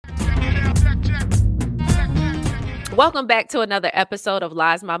Welcome back to another episode of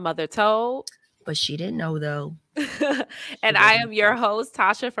Lies My Mother Told. But she didn't know, though. And I am your host,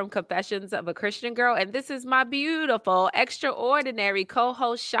 Tasha from Confessions of a Christian Girl. And this is my beautiful, extraordinary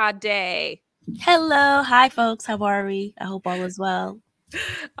co-host, Sade. Hello. Hi, folks. How are we? I hope all is well.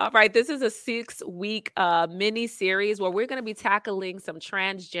 All right. This is a 6-week mini series where we're going to be tackling some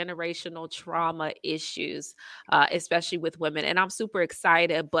transgenerational trauma issues, especially with women. And I'm super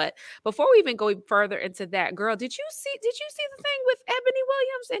excited. But before we even go further into that, girl, did you see the thing with Ebony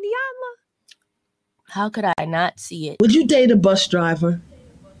Williams and Iyanla? How could I not see it? Would you date a bus driver?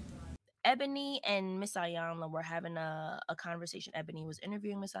 Ebony and Miss Iyanla were having a conversation. Ebony was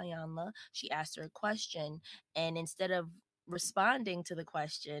interviewing Miss Iyanla. She asked her a question, and instead of responding to the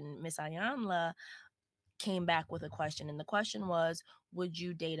question, Miss Iyanla came back with a question, and the question was, would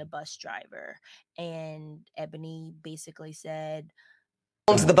you date a bus driver? And Ebony basically said,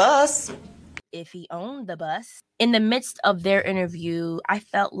 owns the bus. If he owned the bus. In the midst of their interview, I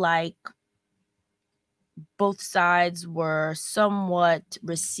felt like both sides were somewhat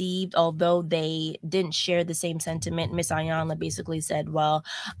received, although they didn't share the same sentiment. Miss Iyanla basically said, well,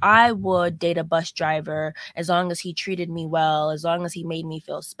 I would date a bus driver as long as he treated me well, as long as he made me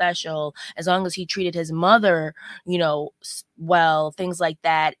feel special, as long as he treated his mother, well, things like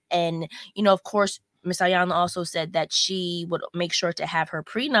that. And, of course, Miss Iyanla also said that she would make sure to have her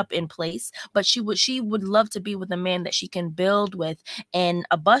prenup in place, but she would love to be with a man that she can build with, and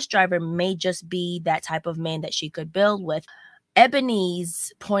a bus driver may just be that type of man that she could build with.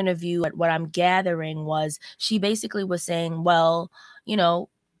 Ebony's point of view, what I'm gathering, was she basically was saying, well,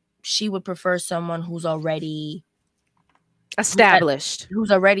 she would prefer someone who's already established.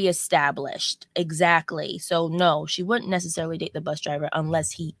 Who's already established. Exactly. So no, she wouldn't necessarily date the bus driver unless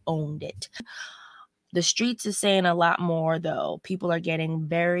he owned it. The streets is saying a lot more, though. People are getting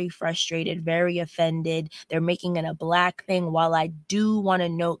very frustrated, very offended. They're making it a black thing, while I do want to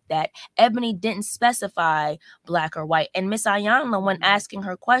note that Ebony didn't specify black or white. And Miss Iyanla, when asking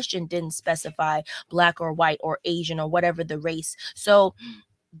her question, didn't specify black or white or Asian or whatever the race. So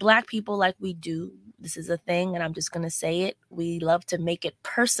Black people, like we do, this is a thing, and I'm just going to say it, we love to make it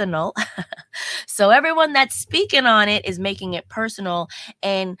personal. So everyone that's speaking on it is making it personal,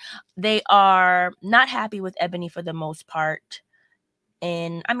 and they are not happy with Ebony for the most part.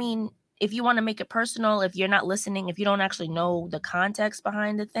 And I mean, if you want to make it personal, if you're not listening, if you don't actually know the context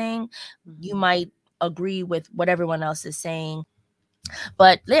behind the thing, you might agree with what everyone else is saying.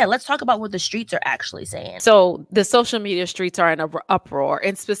 But yeah, let's talk about what the streets are actually saying. So the social media streets are in an uproar,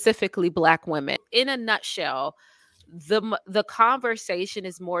 and specifically Black women. In a nutshell, the conversation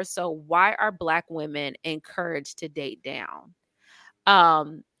is more so, why are Black women encouraged to date down?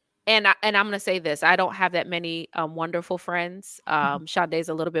 And I'm going to say this, I don't have that many wonderful friends. Sade's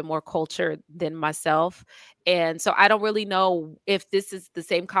a little bit more cultured than myself. And so I don't really know if this is the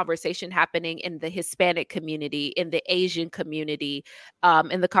same conversation happening in the Hispanic community, in the Asian community,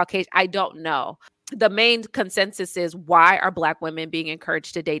 in the Caucasian. I don't know. The main consensus is, why are Black women being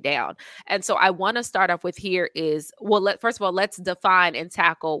encouraged to date down? And so I want to start off with here is, well, first of all, let's define and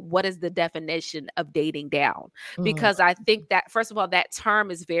tackle what is the definition of dating down. Because I think that, first of all, that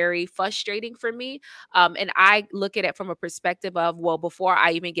term is very frustrating for me. And I look at it from a perspective of, well, before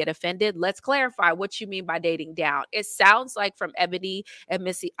I even get offended, let's clarify what you mean by dating down. It sounds like, from Ebony and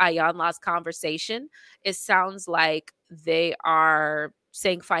Missy Iyanla's conversation, it sounds like they are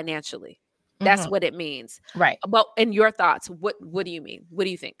saying financially. That's what it means. Right. Well, in your thoughts, what do you mean? What do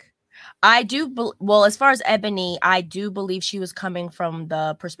you think? I do. Well, as far as Ebony, I do believe she was coming from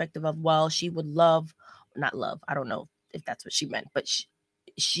the perspective of, well, she would not love. I don't know if that's what she meant, but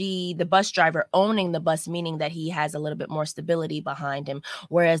the bus driver owning the bus, meaning that he has a little bit more stability behind him,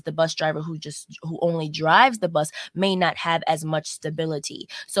 whereas the bus driver who only drives the bus may not have as much stability.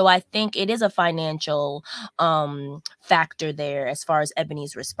 So I think it is a financial factor there as far as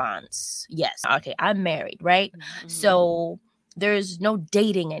Ebony's response. Yes. Okay, I'm married, right? So there's no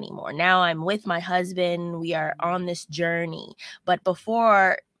dating anymore. Now I'm with my husband. We are on this journey. But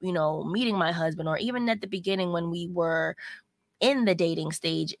before, meeting my husband, or even at the beginning when we were in the dating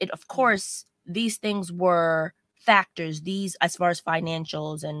stage, of course, these things were factors, these as far as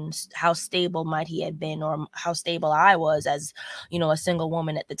financials and how stable might he have been, or how stable I was as, a single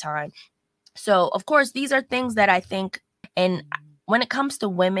woman at the time. So, of course, these are things that I think, and when it comes to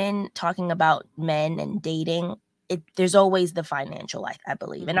women talking about men and dating, there's always the financial, I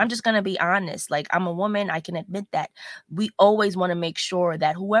believe. And I'm just going to be honest. Like, I'm a woman. I can admit that we always want to make sure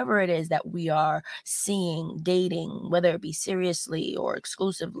that whoever it is that we are seeing, dating, whether it be seriously or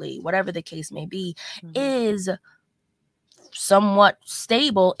exclusively, whatever the case may be, is somewhat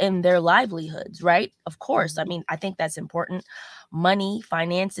stable in their livelihoods, right? Of course. I mean, I think that's important. Money,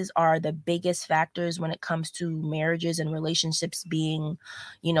 finances are the biggest factors when it comes to marriages and relationships being,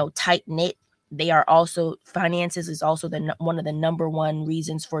 tight knit. They are also, finances is also one of the number one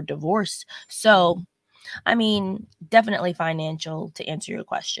reasons for divorce. So, I mean, definitely financial, to answer your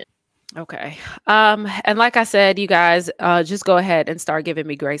question. Okay. And like I said, you guys, just go ahead and start giving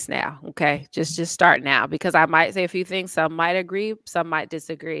me grace now. Okay. Just start now, because I might say a few things. Some might agree, some might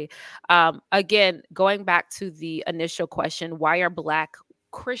disagree. Again, going back to the initial question, why are Black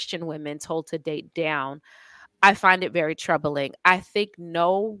Christian women told to date down? I find it very troubling. I think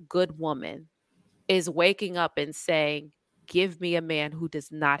no good woman is waking up and saying, give me a man who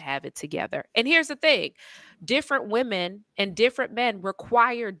does not have it together. And here's the thing, different women and different men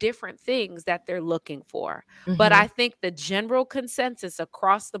require different things that they're looking for. But I think the general consensus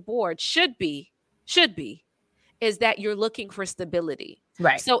across the board should be is that you're looking for stability.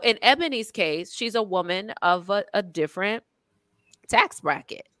 Right. So in Ebony's case, she's a woman of a different tax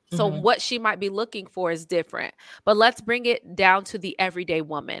bracket. So what she might be looking for is different. But let's bring it down to the everyday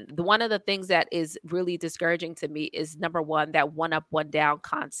woman. One of the things that is really discouraging to me is, number one, that one up, one down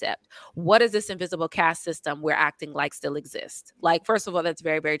concept. What is this invisible caste system we're acting like still exists? Like, first of all, that's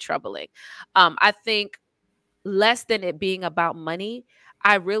very, very troubling. I think less than it being about money,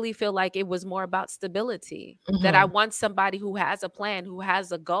 I really feel like it was more about stability, that I want somebody who has a plan, who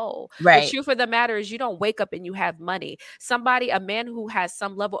has a goal. Right. The truth of the matter is, you don't wake up and you have money. A man who has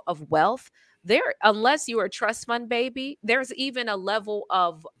some level of wealth, unless you're a trust fund baby, there's even a level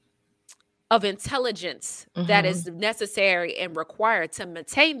of intelligence that is necessary and required to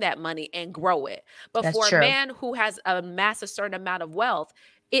maintain that money and grow it. But That's for true. a man who has amassed a certain amount of wealth,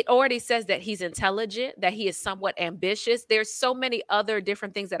 it already says that he's intelligent, that he is somewhat ambitious. There's so many other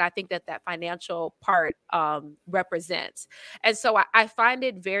different things that I think that financial part represents. And so I find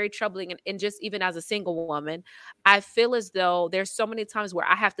it very troubling. And just even as a single woman, I feel as though there's so many times where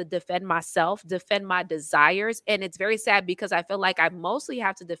I have to defend myself, defend my desires. And it's very sad, because I feel like I mostly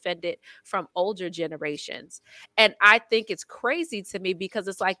have to defend it from older generations. And I think it's crazy to me, because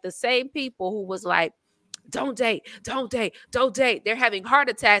it's like the same people who was like, don't date, don't date, don't date. They're having heart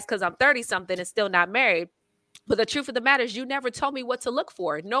attacks because I'm 30 something and still not married. But the truth of the matter is, you never told me what to look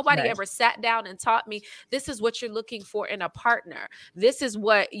for. Nobody ever sat down and taught me, this is what you're looking for in a partner. This is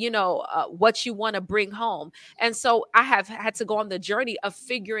what, what you want to bring home. And so I have had to go on the journey of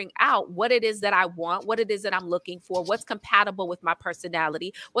figuring out what it is that I want, what it is that I'm looking for, what's compatible with my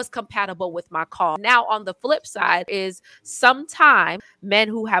personality, what's compatible with my call. Now, on the flip side is, sometimes men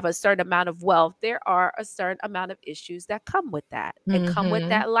who have a certain amount of wealth, there are a certain amount of issues that come with that and come with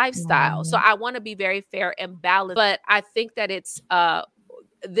that lifestyle. So I want to be very fair and balanced. But I think that it's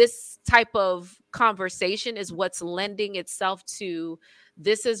this type of conversation is what's lending itself to,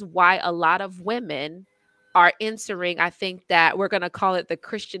 this is why a lot of women are entering, I think that we're going to call it the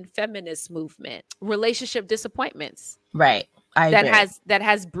Christian feminist movement, relationship disappointments. Right. That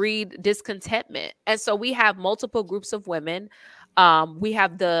has breed discontentment. And so we have multiple groups of women. We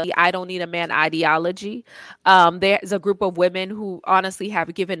have the I don't need a man ideology. There's a group of women who honestly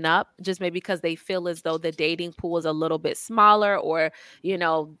have given up, just maybe because they feel as though the dating pool is a little bit smaller, or,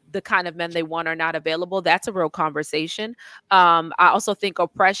 the kind of men they want are not available. That's a real conversation. I also think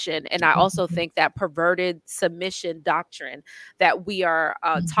oppression, and I also think that perverted submission doctrine that we are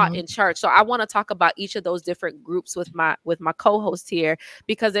taught in church. So I want to talk about each of those different groups with my co-host here,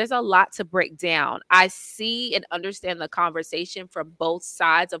 because there's a lot to break down. I see and understand the conversation from both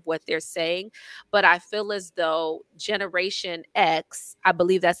sides of what they're saying, but I feel as though Generation X, I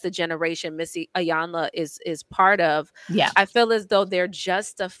believe that's the generation Missy Ayanla is part of. Yeah. I feel as though they're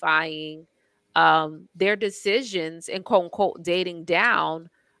justifying their decisions in quote unquote dating down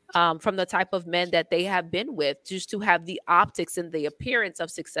from the type of men that they have been with, just to have the optics and the appearance of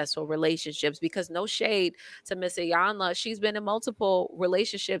successful relationships. Because no shade to Miss Ayanla, she's been in multiple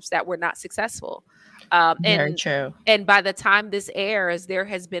relationships that were not successful. Very true. And by the time this airs, there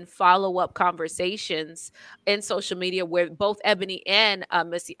has been follow-up conversations in social media where both Ebony and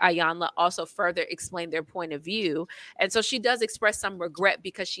Miss Ayanla also further explain their point of view. And so she does express some regret,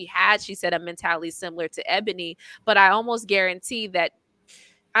 because she said, a mentality similar to Ebony, but I almost guarantee that,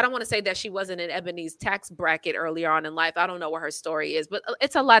 I don't want to say that she wasn't in Ebony's tax bracket earlier on in life. I don't know what her story is, but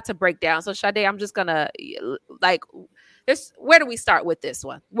it's a lot to break down. So Sade, I'm just gonna where do we start with this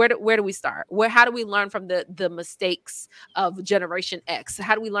one? Where do we start? How do we learn from the mistakes of Generation X?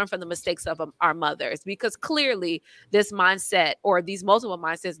 How do we learn from the mistakes of our mothers? Because clearly this mindset, or these multiple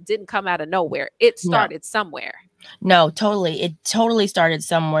mindsets, didn't come out of nowhere. It started somewhere. No, totally. It totally started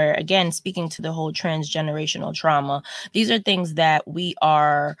somewhere. Again, speaking to the whole transgenerational trauma, these are things that we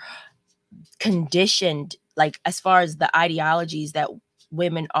are conditioned, like as far as the ideologies that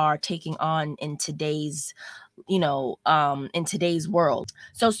women are taking on in today's, in today's world.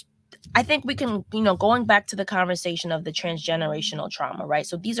 So I think we can, going back to the conversation of the transgenerational trauma, right?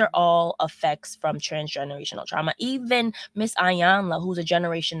 So these are all effects from transgenerational trauma. Even Miss Ayanla,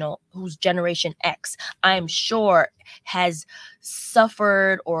 who's Generation X, I'm sure has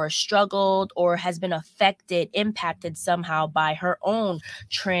suffered or struggled or has been affected, impacted somehow by her own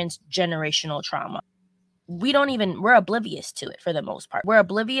transgenerational trauma. We're oblivious to it for the most part. We're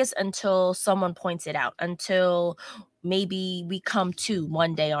oblivious until someone points it out, until maybe we come to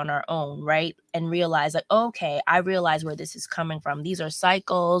one day on our own, right? And realize like, okay, I realize where this is coming from. These are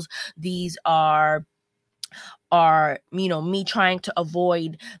cycles. These are me trying to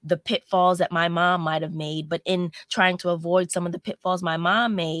avoid the pitfalls that my mom might have made. But in trying to avoid some of the pitfalls my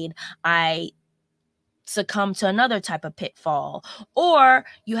mom made, I succumb to another type of pitfall. Or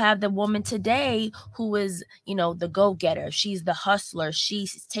you have the woman today who is, the go-getter. She's the hustler.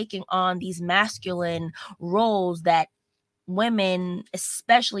 She's taking on these masculine roles that women,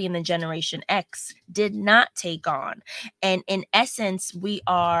 especially in the Generation X, did not take on. And in essence, we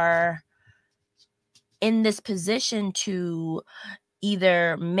are in this position to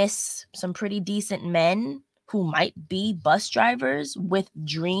either miss some pretty decent men who might be bus drivers with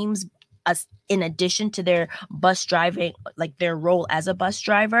dreams in addition to their bus driving, like their role as a bus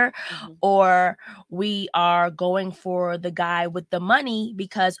driver, or we are going for the guy with the money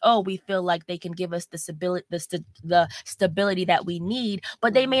because, we feel like they can give us the stability that we need,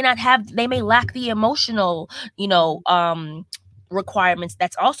 but they may lack the emotional, requirements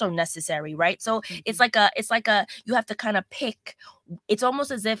that's also necessary, right? So it's like you have to kind of pick. It's almost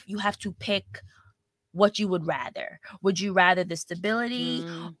as if you have to pick what you would rather. Would you rather the stability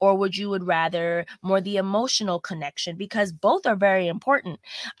or would rather more the emotional connection? Because both are very important.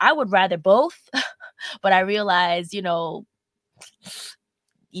 I would rather both, but I realize,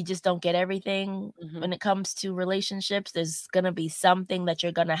 you just don't get everything when it comes to relationships. There's going to be something that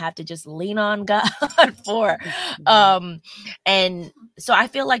you're going to have to just lean on God for. And so I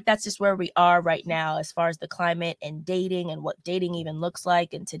feel like that's just where we are right now as far as the climate and dating and what dating even looks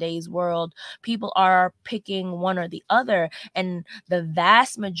like in today's world. People are picking one or the other, and the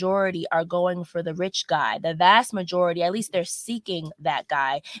vast majority are going for the rich guy. The vast majority, at least they're seeking that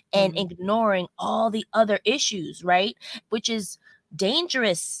guy and ignoring all the other issues, right? Which is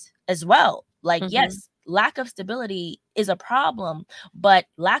dangerous as well. Like, yes, lack of stability is a problem, but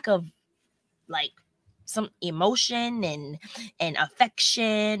lack of like some emotion and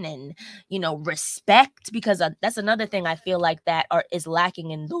affection and respect, because that's another thing I feel like that is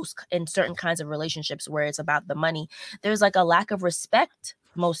lacking in certain kinds of relationships where it's about the money. There's like a lack of respect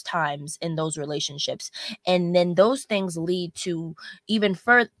most times in those relationships, and then those things lead to even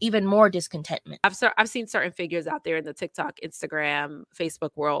more discontentment. I've seen certain figures out there in the TikTok, Instagram, Facebook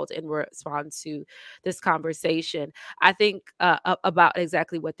world in response to this conversation. I think about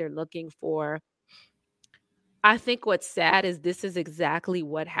exactly what they're looking for. I think what's sad is this is exactly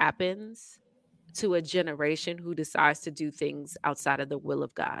what happens to a generation who decides to do things outside of the will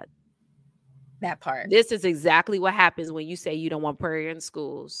of God. That part. This is exactly what happens when you say you don't want prayer in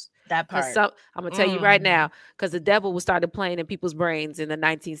schools. That part. I'm going to tell you right now, because the devil was started playing in people's brains in the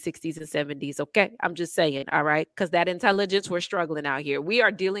 1960s and 70s. Okay. I'm just saying. All right. Because that intelligence, we're struggling out here. We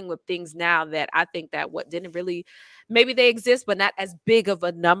are dealing with things now that I think that what didn't really, maybe they exist, but not as big of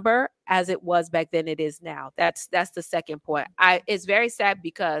a number as it was back then it is now. That's the second point. It's very sad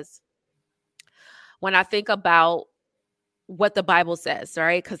because when I think about what the Bible says,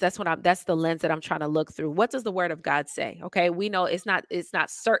 right? Because that's the lens that I'm trying to look through. What does the word of God say? Okay. We know it's not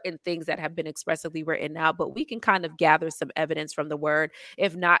certain things that have been expressly written out, but we can kind of gather some evidence from the word,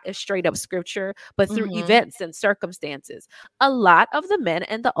 if not a straight up scripture, but through events and circumstances. A lot of the men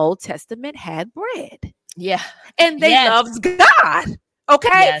in the Old Testament had bread. Yeah. And they loved God. Okay.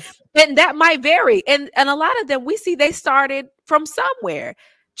 Yes. And that might vary. And a lot of them, we see they started from somewhere.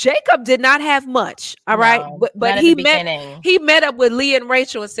 Jacob did not have much, all right, but he met up with Leah and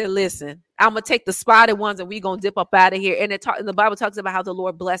Rachel and said, "Listen, I'm gonna take the spotted ones and we gonna dip up out of here." And the Bible talks about how the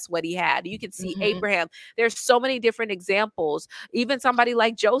Lord blessed what he had. You can see Abraham. There's so many different examples. Even somebody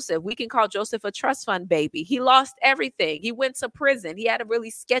like Joseph, we can call Joseph a trust fund baby. He lost everything. He went to prison. He had a really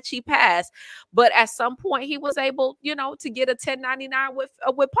sketchy past, but at some point he was able, to get a 1099 with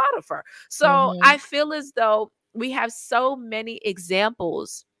Potiphar. So I feel as though we have so many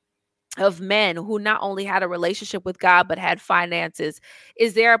examples of men who not only had a relationship with God, but had finances.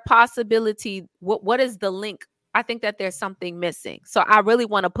 Is there a possibility? What is the link I think that there's something missing. So I really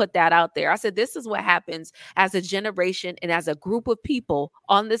want to put that out there. I said, this is what happens as a generation and as a group of people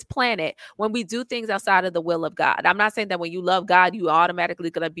on this planet when we do things outside of the will of God. I'm not saying that when you love God, you automatically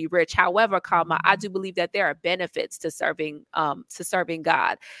going to be rich. However, comma, I do believe that there are benefits to serving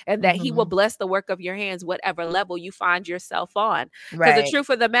God, and that he will bless the work of your hands, whatever level you find yourself on. Because the truth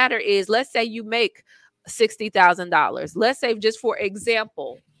of the matter is, let's say you make $60,000. Let's say, just for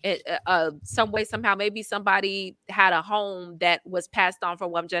example, some way, somehow, maybe somebody had a home that was passed on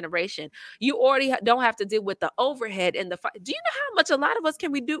from one generation. You already don't have to deal with the overhead and the. Do you know how much a lot of us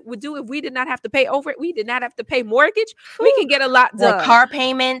would do if we did not have to pay over it? We did not have to pay mortgage. We can get a lot done. Or car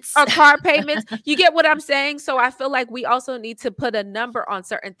payments. You get what I'm saying? So I feel like we also need to put a number on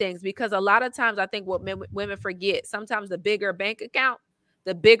certain things, because a lot of times I think what women forget, sometimes the bigger bank account,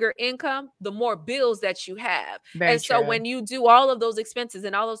 the bigger income, the more bills that you have. Very and so true. when you do all of those expenses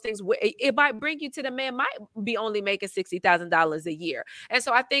and all those things, it might bring you to the man might be only making $60,000 a year. And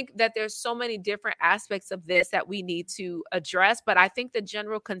so I think that there's so many different aspects of this that we need to address. But I think the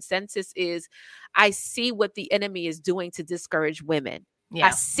general consensus is, I see what the enemy is doing to discourage women. Yeah.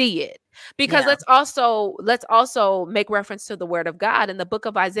 I see it. Because let's also make reference to the word of God in the book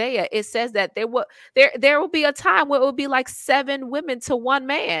of Isaiah. It says that there will be a time where it will be like 7 women to 1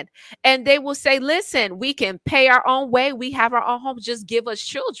 man, and they will say, listen, we can pay our own way, we have our own homes, just give us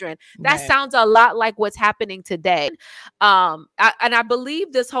children. That sounds a lot like what's happening today. I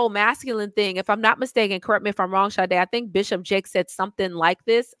believe this whole masculine thing, if I'm not mistaken, correct me if I'm wrong, Sade, I think Bishop Jake said something like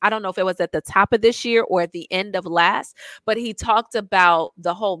this. I don't know if it was at the top of this year or at the end of last, but he talked about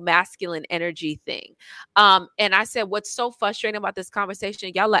the whole masculine energy thing. And I said, what's so frustrating about this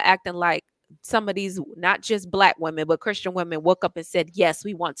conversation, y'all are acting like some of these, not just Black women, but Christian women woke up and said, yes,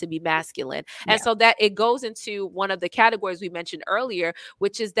 we want to be masculine. And so that it goes into one of the categories we mentioned earlier,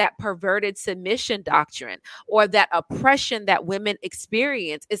 which is that perverted submission doctrine, or that oppression that women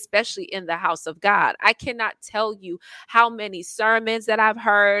experience, especially in the house of God. I cannot tell you how many sermons that I've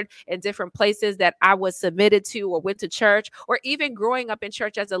heard in different places that I was submitted to or went to church, or even growing up in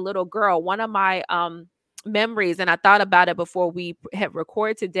church as a little girl. One of my memories, and I thought about it before we had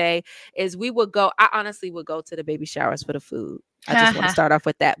recorded today, is I honestly would go to the baby showers for the food. I just want to start off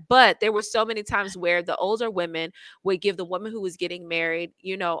with that. But there were so many times where the older women would give the woman who was getting married,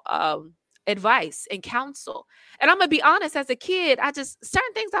 advice and counsel. And I'm gonna be honest, as a kid,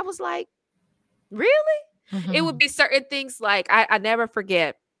 certain things I was like, really? It would be certain things like, I never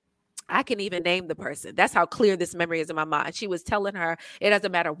forget. I can even name the person. That's how clear this memory is in my mind. She was telling her, it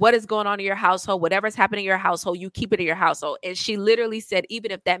doesn't matter what is going on in your household, whatever's happening in your household, you keep it in your household. And she literally said,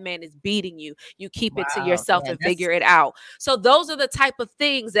 even if that man is beating you, you keep it to yourself and figure it out. So those are the type of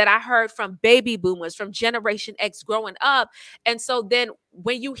things that I heard from baby boomers, from Generation X growing up. And so then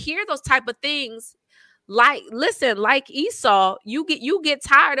when you hear those type of things, like Esau, you get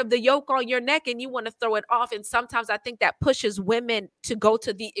tired of the yoke on your neck and you want to throw it off. And sometimes I think that pushes women to go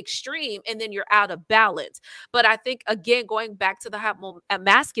to the extreme, and then you're out of balance. But I think, again, going back to the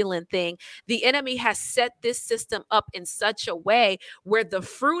masculine thing, the enemy has set this system up in such a way where the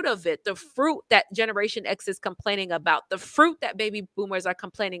fruit of it, the fruit that Generation X is complaining about, the fruit that baby boomers are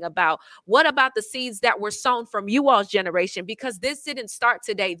complaining about, what about the seeds that were sown from you all's generation? Because this didn't start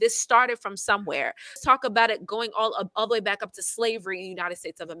today. This started from somewhere. Let's talk about it going all the way back up to slavery in the United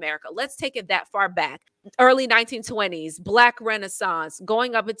States of America. Let's take it that far back. Early 1920s, Black Renaissance,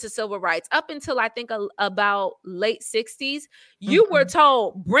 going up into civil rights, up until I think about late 60s, you were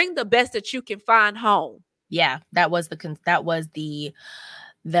told, bring the best that you can find home. Yeah, that was the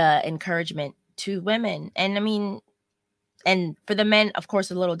encouragement to women. And I mean, and for the men, of course,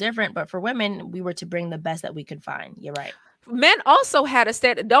 a little different, but for women, we were to bring the best that we could find. You're right. Men also had a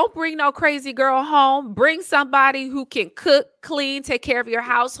standard. Don't bring no crazy girl home. Bring somebody who can cook, clean, take care of your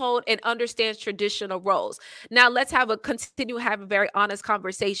household, and understands traditional roles. Now, let's continue to have a very honest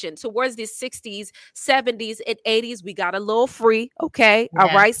conversation. Towards the 60s, 70s, and 80s, we got a little free. Okay. Yeah.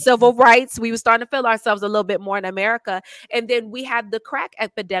 All right. Civil rights. We were starting to feel ourselves a little bit more in America. And then we had the crack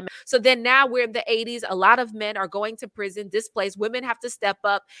epidemic. So then now we're in the 80s. A lot of men are going to prison, displaced. Women have to step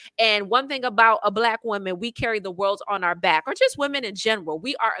up. And one thing about a Black woman, we carry the world on our back, or just women in general.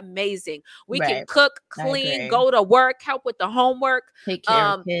 We are amazing. We can cook, clean, go to work, help with the homework, take care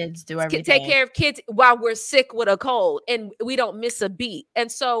of kids, do everything. Take care of kids while we're sick with a cold, and we don't miss a beat. And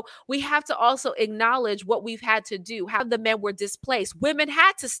so we have to also acknowledge what we've had to do. How the men were displaced. Women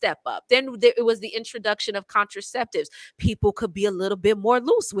had to step up. Then it was the introduction of contraceptives. People could be a little bit more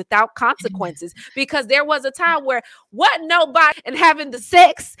loose without consequences, because there was a time where wasn't nobody and having the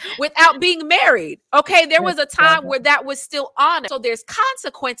sex without being married. Okay. There was a time where that was is still honor. So there's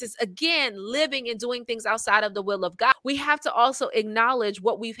consequences, again, living and doing things outside of the will of God. We have to also acknowledge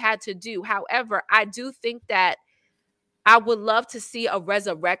what we've had to do. However, I do think that I would love to see a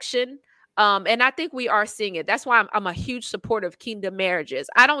resurrection. And I think we are seeing it. That's why I'm a huge supporter of kingdom marriages.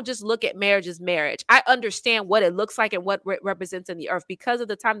 I don't just look at marriage as marriage. I understand what it looks like and what it represents in the earth because of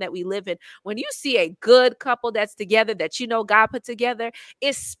the time that we live in. When you see a good couple that's together, that God put together,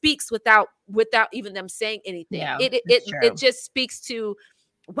 it speaks without even them saying anything. Yeah, It just speaks to,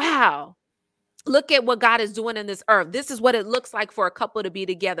 wow. Look at what God is doing in this earth. This is what it looks like for a couple to be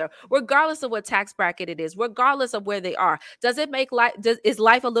together, regardless of what tax bracket it is, regardless of where they are. Does it make life, is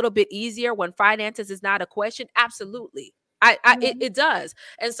life a little bit easier when finances is not a question? Absolutely. It does.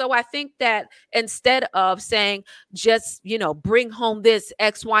 And so I think that instead of saying just, bring home this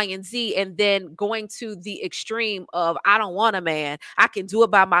X, Y, and Z, and then going to the extreme of, I don't want a man, I can do it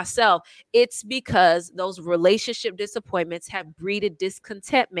by myself. It's because those relationship disappointments have breeded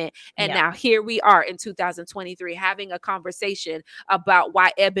discontentment. And now here we are in 2023 having a conversation about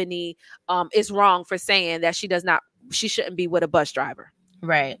why Ebony is wrong for saying that she shouldn't be with a bus driver.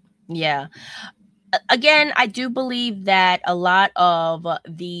 Right. Yeah. Again, I do believe that a lot of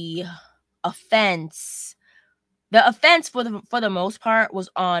the offense for the most part was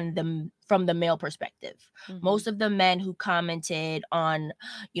from the male perspective. Mm-hmm. Most of the men who commented on,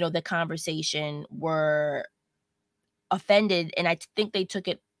 the conversation were offended, and I think they took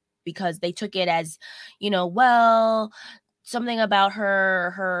it because they took it as, well, something about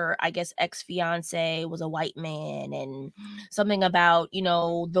her I guess ex-fiance was a white man, and something about,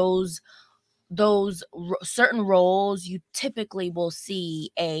 those certain roles you typically will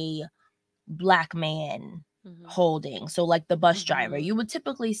see a black man holding. So like the bus driver, you would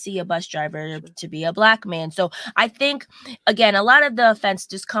typically see a bus driver to be a black man. So I think, again, a lot of the offense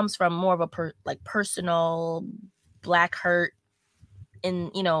just comes from more of a personal black hurt. And,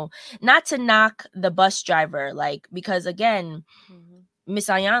 not to knock the bus driver, because again, Miss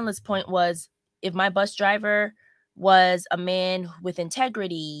Ayanla's point was, if my bus driver was a man with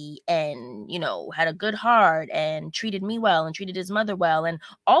integrity and, had a good heart and treated me well and treated his mother well and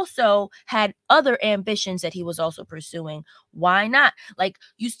also had other ambitions that he was also pursuing, why not? Like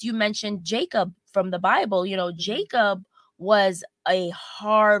you mentioned Jacob from the Bible, Jacob was a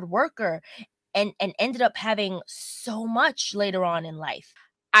hard worker and ended up having so much later on in life.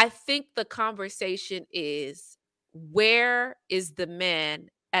 I think the conversation is, where is the man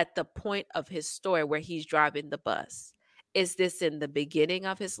at the point of his story where he's driving the bus? Is this in the beginning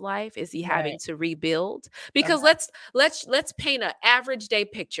of his life? Is he having to rebuild? Because let's paint an average day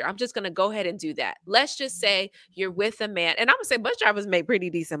picture. I'm just going to go ahead and do that. Let's just say you're with a man, and I'm going to say bus drivers make pretty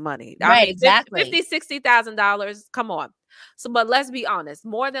decent money. Right, exactly. $50,000, $60,000. Come on. So, but let's be honest,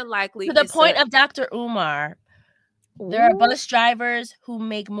 more than likely. To the point of Dr. Umar, there are bus drivers who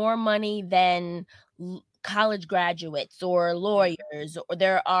make more money than college graduates or lawyers, or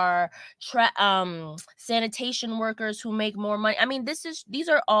there are sanitation workers who make more money. I mean, these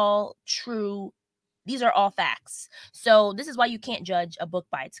are all true. These are all facts. So this is why you can't judge a book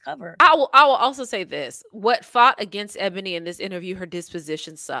by its cover. I will also say this. What fought against Ebony in this interview, her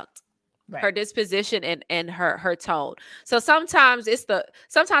disposition sucked. Right. Her disposition and her tone. So sometimes it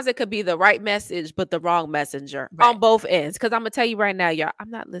could be the right message, but the wrong messenger on both ends. Because I'm gonna tell you right now, y'all, I'm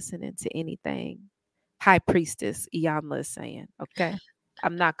not listening to anything High Priestess Iyanla is saying. Okay,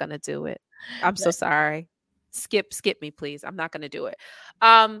 I'm not gonna do it. I'm so sorry. Skip me, please. I'm not gonna do it.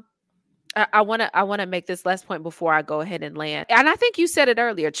 I want to make this last point before I go ahead and land. And I think you said it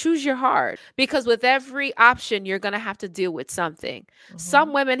earlier, choose your heart, because with every option, you're going to have to deal with something. Mm-hmm.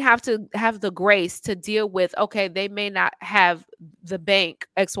 Some women have to have the grace to deal with, okay, they may not have the bank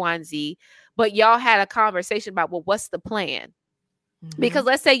X, Y, and Z, but y'all had a conversation about, well, what's the plan? Mm-hmm. Because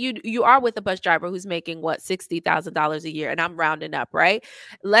let's say you are with a bus driver who's making $60,000 a year, and I'm rounding up, right?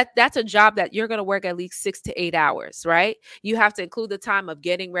 That's a job that you're going to work at least 6 to 8 hours, right? You have to include the time of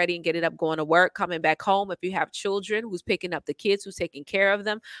getting ready and getting up, going to work, coming back home. If you have children, who's picking up the kids, who's taking care of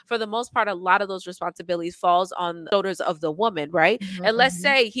them. For the most part, a lot of those responsibilities falls on the shoulders of the woman, right? Mm-hmm. And let's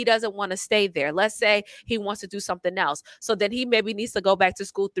say he doesn't want to stay there. Let's say he wants to do something else. So then he maybe needs to go back to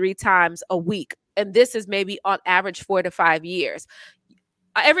school 3 times a week. And this is maybe on average 4 to 5 years.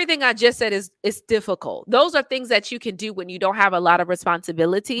 Everything I just said is difficult. Those are things that you can do when you don't have a lot of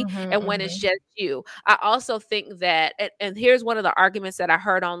responsibility and when it's just you. I also think that, and here's one of the arguments that I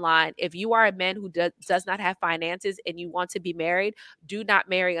heard online. If you are a man who does not have finances and you want to be married, do not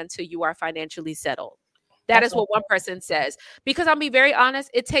marry until you are financially settled. That is what one person says. Because I'll be very honest,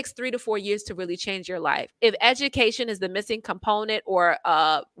 it takes 3 to 4 years to really change your life. If education is the missing component, or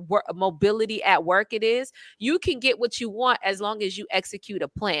mobility at work it is, you can get what you want as long as you execute a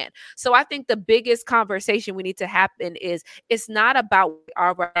plan. So I think the biggest conversation we need to happen is, it's not about where we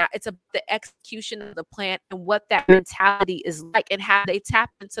are right now. It's about the execution of the plan and what that mentality is like, and how they tap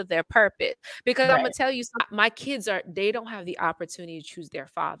into their purpose. Because I'm going to tell you, my kids they don't have the opportunity to choose their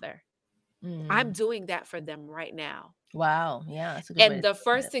father. I'm doing that for them right now. Wow. Yeah. That's a good And the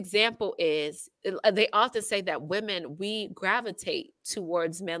first example is, they often say that women, we gravitate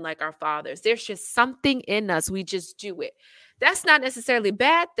towards men like our fathers. There's just something in us. We just do it. That's not necessarily a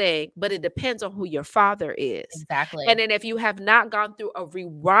bad thing, but it depends on who your father is. Exactly. And then if you have not gone through a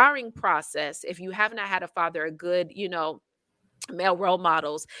rewiring process, if you have not had a father, a good, male role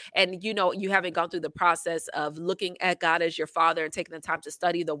models, and you haven't gone through the process of looking at God as your father and taking the time to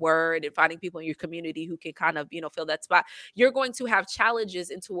study the word and finding people in your community who can kind of fill that spot, you're going to have challenges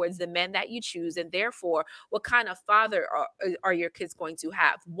in towards the men that you choose. And therefore, what kind of father are your kids going to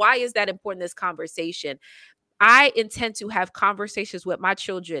have? Why is that important, this conversation? I intend to have conversations with my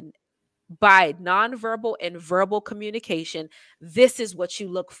children by nonverbal and verbal communication. This is what you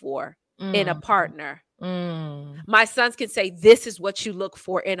look for in a partner. My sons can say, this is what you look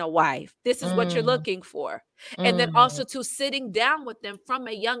for in a wife. This is what you're looking for. And then also to sitting down with them from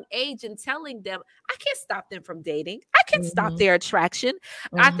a young age and telling them, I can't stop them from dating. I can't stop their attraction.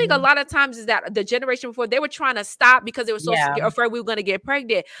 I think a lot of times is that the generation before, they were trying to stop because they were so afraid we were going to get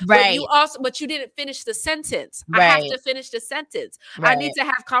pregnant. Right. But you didn't finish the sentence. Right. I have to finish the sentence. Right. I need to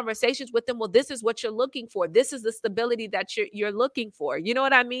have conversations with them. Well, this is what you're looking for. This is the stability that you're looking for. You know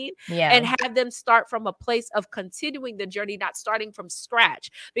what I mean? Yeah. And have them start from a place of continuing the journey, not starting from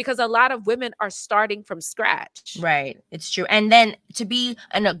scratch, because a lot of women are starting from scratch. Right. It's true. And then to be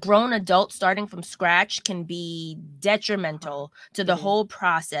a grown adult starting from scratch can be detrimental to the whole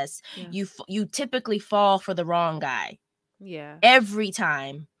process. Yeah. You typically fall for the wrong guy. Yeah. Every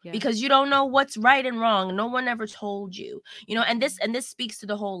time. Yeah. Because you don't know what's right and wrong. No one ever told you. And this speaks to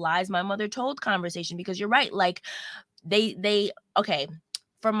the whole lies my mother told conversation, because you're right. Like they okay.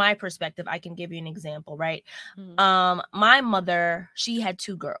 From my perspective, I can give you an example, right? My mother, she had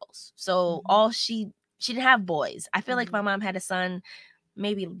 2 girls. So she didn't have boys. I feel like my mom had a son,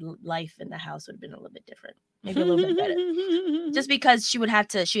 maybe life in the house would have been a little bit different. Maybe a little bit better. Just because she'd had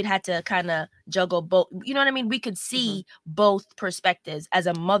to kind of juggle both. You know what I mean? We could see both perspectives, as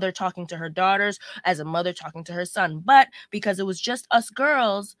a mother talking to her daughters, as a mother talking to her son. But because it was just us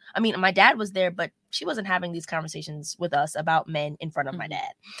girls, I mean, my dad was there, but she wasn't having these conversations with us about men in front of my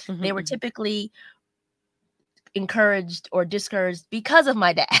dad. They were typically encouraged or discouraged because of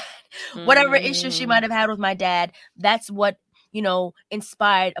my dad. Whatever issue she might have had with my dad, that's what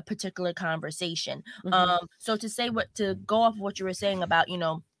inspired a particular conversation. So to go off of what you were saying about,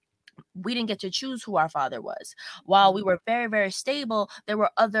 we didn't get to choose who our father was. While we were very, very stable, there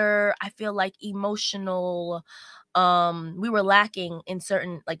were other, I feel like, emotional, we were lacking in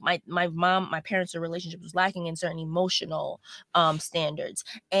certain, like my parents' relationship was lacking in certain emotional standards.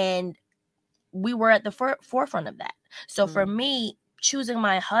 And we were at the forefront of that. So for me, choosing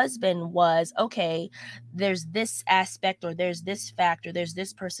my husband was, okay, there's this aspect, or there's this factor, there's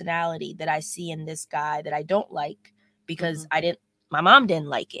this personality that I see in this guy that I don't like, because my mom didn't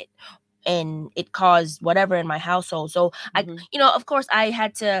like it, and it caused whatever in my household. So I, of course I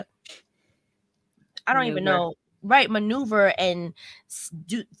had to, I don't even know, maneuver and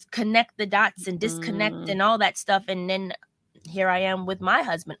connect the dots and disconnect and all that stuff. And then here I am with my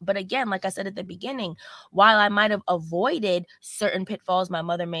husband. But again, like I said at the beginning, while I might have avoided certain pitfalls my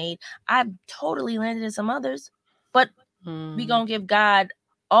mother made, I've totally landed in some others. But we gonna give God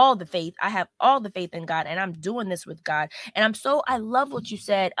all the faith. I have all the faith in God, and I'm doing this with God. And I love what you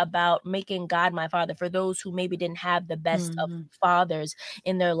said about making God my father for those who maybe didn't have the best of fathers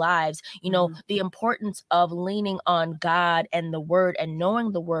in their lives. The importance of leaning on God and the word and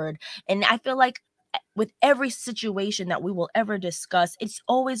knowing the word. And I feel like with every situation that we will ever discuss, it's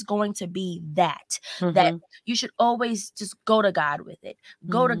always going to be that you should always just go to God with it.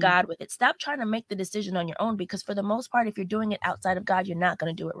 Go to God with it. Stop trying to make the decision on your own, because for the most part, if you're doing it outside of God, you're not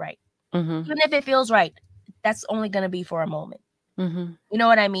going to do it right. Even if it feels right, that's only going to be for a moment. You know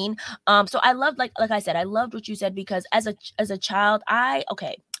what I mean? So I loved, like I said, I loved what you said, because as a child, I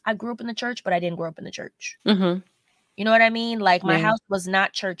grew up in the church, but I didn't grow up in the church. You know what I mean? Like my house was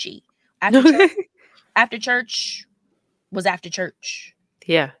not churchy. After church was after church.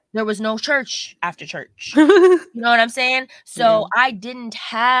 Yeah. There was no church after church. You know what I'm saying? So I didn't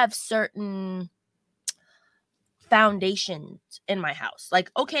have certain foundations in my house. Like,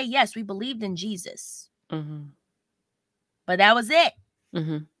 okay, yes, we believed in Jesus. But that was it.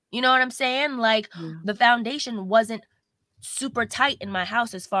 Mm-hmm. You know what I'm saying? Like, Yeah. the foundation wasn't super tight in my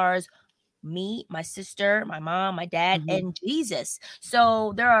house as far as me, my sister, my mom, my dad, and Jesus.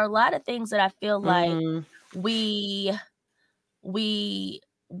 So there are a lot of things that I feel like we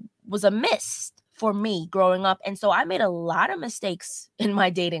was a miss for me growing up. And so I made a lot of mistakes in my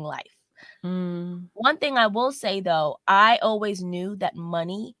dating life. One thing I will say, though, I always knew that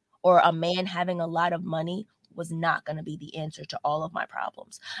money, or a man having a lot of money, was not going to be the answer to all of my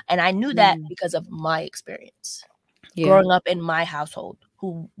problems. And I knew that because of my experience growing up in my household,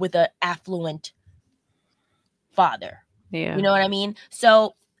 who with an affluent father. Yeah. You know what I mean?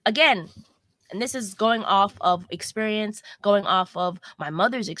 So again, and this is going off of experience, going off of my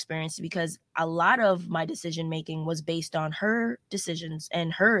mother's experience, because a lot of my decision making was based on her decisions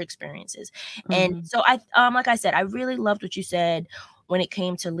and her experiences. And so I like I said, I really loved what you said when it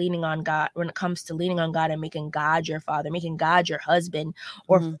came to leaning on God, when it comes to leaning on God and making God your father, making God your husband,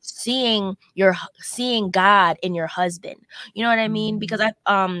 or seeing God in your husband. You know what I mean? Because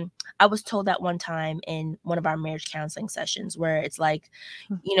I was told that one time in one of our marriage counseling sessions, where it's like,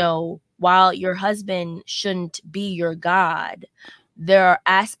 you know, while your husband shouldn't be your God, there are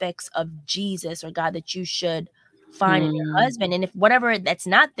aspects of Jesus or God that you should find in your husband. And if whatever that's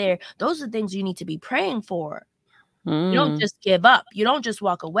not there, those are things you need to be praying for. You don't just give up. You don't just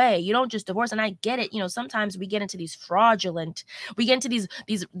walk away. You don't just divorce. And I get it. You know, sometimes we get into these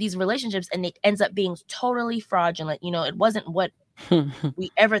relationships, and it ends up being totally fraudulent. You know, it wasn't what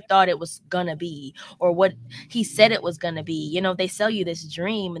we ever thought it was gonna be, or what he said it was gonna be. You know, they sell you this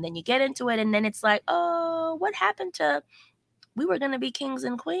dream, and then you get into it, and then it's like, oh, what happened to, we were gonna be kings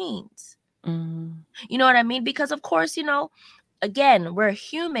and queens. You know what I mean? Because of course, you know, again, we're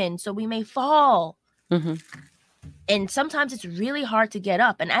human, so we may fall. And sometimes it's really hard to get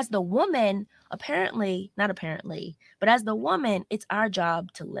up. And as the woman, not apparently, but as the woman, it's our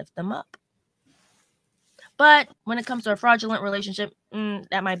job to lift them up. But when it comes to a fraudulent relationship,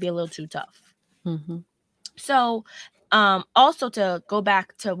 that might be a little too tough. So also, to go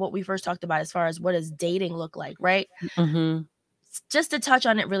back to what we first talked about as far as what does dating look like, right? Just to touch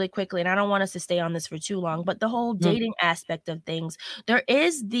on it really quickly, and I don't want us to stay on this for too long, but the whole dating aspect of things, there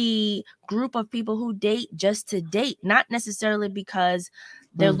is the group of people who date just to date, not necessarily because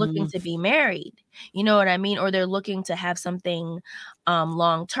they're looking to be married, you know what I mean? Or they're looking to have something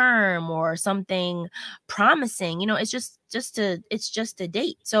long term or something promising. You know, it's just a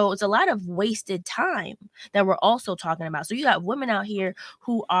date. So it's a lot of wasted time that we're also talking about. So you got women out here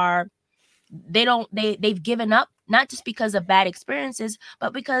who are, they've given up, not just because of bad experiences,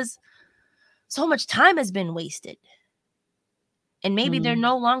 but because so much time has been wasted. And maybe they're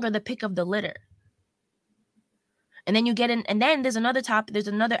no longer the pick of the litter. And then you get in, and then there's another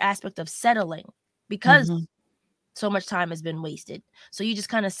aspect of settling, because so much time has been wasted. So you just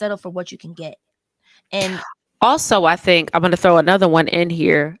kind of settle for what you can get. And also, I think I'm going to throw another one in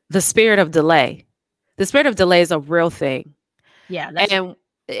here. The spirit of delay. The spirit of delay is a real thing. Yeah. That's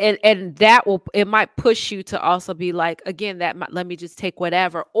and that it might push you to also be like, again, let me just take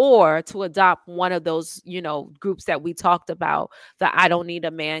whatever, or to adopt one of those, you know, groups that we talked about, the I don't need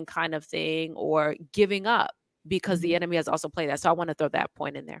a man kind of thing, or giving up, because the enemy has also played that. So I want to throw that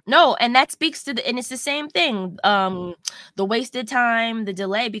point in there. No, and that speaks to and it's the same thing. The wasted time, the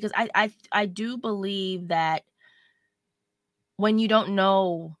delay, because I do believe that when you don't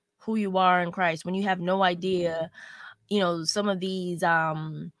know who you are in Christ, when you have no idea, you know, some of these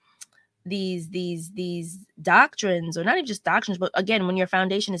doctrines, or not even just doctrines, but again, when your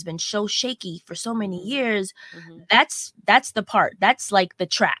foundation has been so shaky for so many years, that's the part, that's like the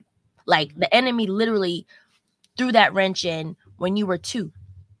trap. Like the enemy literally threw that wrench in when you were 2,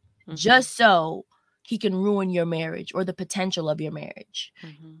 just so he can ruin your marriage, or the potential of your marriage,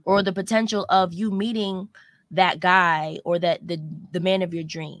 or the potential of you meeting that guy, or that the man of your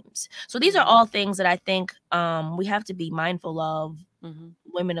dreams. So these are all things that I think we have to be mindful of,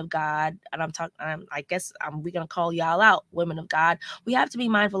 women of God. And I guess we're gonna call y'all out, women of God. We have to be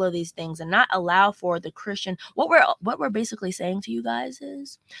mindful of these things and not allow for the Christian, what we're basically saying to you guys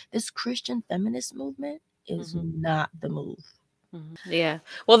is, this Christian feminist movement is not the move. Yeah.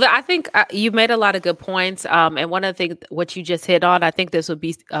 Well, I think you made a lot of good points. And one of the things, what you just hit on, I think this would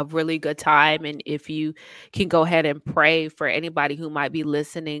be a really good time. And if you can go ahead and pray for anybody who might be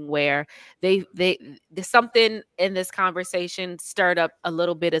listening, where there's something in this conversation stirred up a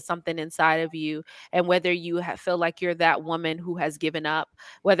little bit of something inside of you. And whether you feel like you're that woman who has given up,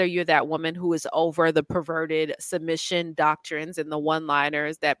 whether you're that woman who is over the perverted submission doctrines and the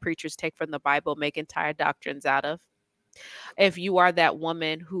one-liners that preachers take from the Bible, make entire doctrines out of. If you are that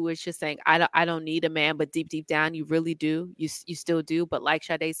woman who is just saying, I don't need a man, but deep down, you really do. You still do. But like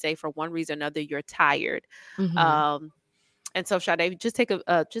Sade say, for one reason or another, you're tired. Mhm. And so Sade, just take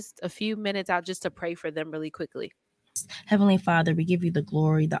just a few minutes out just to pray for them really quickly. Heavenly Father, we give you the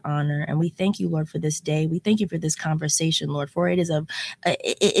glory, the honor, and we thank you, Lord, for this day. We thank you for this conversation, Lord, for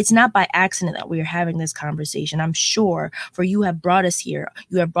it's not by accident that we are having this conversation. I'm sure, for you have brought us here.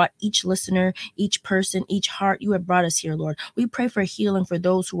 You have brought each listener, each person, each heart. You have brought us here, Lord. We pray for healing for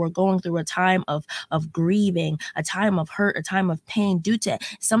those who are going through a time of grieving, a time of hurt, a time of pain due to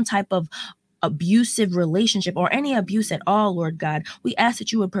some type of abusive relationship or any abuse at all, Lord God. We ask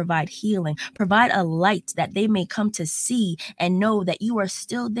that you would provide healing, provide a light that they may come to see and know that you are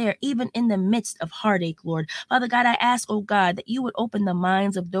still there, even in the midst of heartache, Lord. Father God, I ask, oh God, that you would open the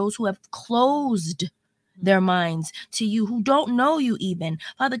minds of those who have closed their minds to you, who don't know you even.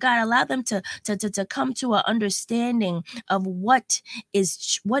 Father God, allow them to come to an understanding of what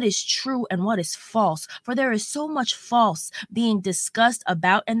is true and what is false. For there is so much false being discussed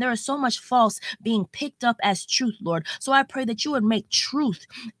about, and there is so much false being picked up as truth, Lord. So I pray that you would make truth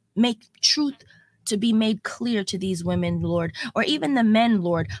to be made clear to these women, Lord, or even the men,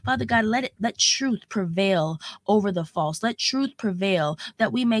 Lord. Father God, let truth prevail over the false. Let truth prevail,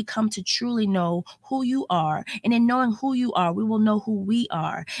 that we may come to truly know who you are. And in knowing who you are, we will know who we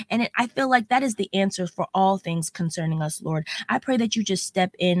are. And I feel like that is the answer for all things concerning us, Lord. I pray that you just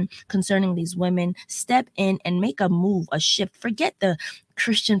step in concerning these women, step in and make a move, a shift. Forget the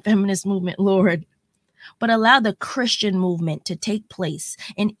Christian feminist movement, Lord, but allow the Christian movement to take place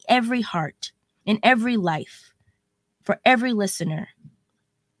in every heart, in every life, for every listener.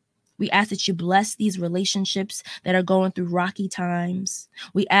 We ask that you bless these relationships that are going through rocky times.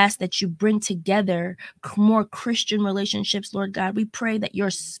 We ask that you bring together more Christian relationships, Lord God. We pray that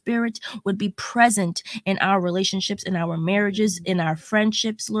your spirit would be present in our relationships, in our marriages, in our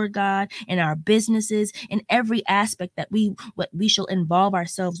friendships, Lord God, in our businesses, in every aspect that we shall involve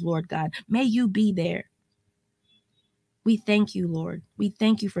ourselves, Lord God. May you be there. We thank you, Lord. We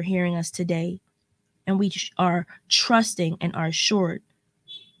thank you for hearing us today. And we are trusting and are assured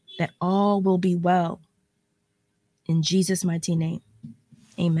that all will be well. In Jesus' mighty name,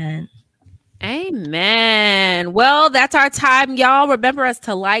 amen. Amen. Well, that's our time, y'all. Remember us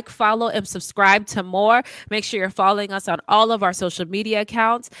to like, follow, and subscribe to more. Make sure you're following us on all of our social media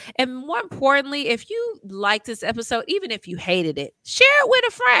accounts. And more importantly, if you like this episode, even if you hated it, share it with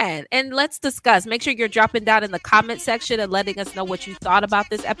a friend and let's discuss. Make sure you're dropping down in the comment section and letting us know what you thought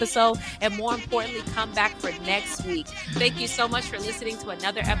about this episode. And more importantly, come back for next week. Thank you so much for listening to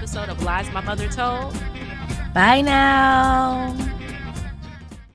another episode of Lies My Mother Told. Bye now.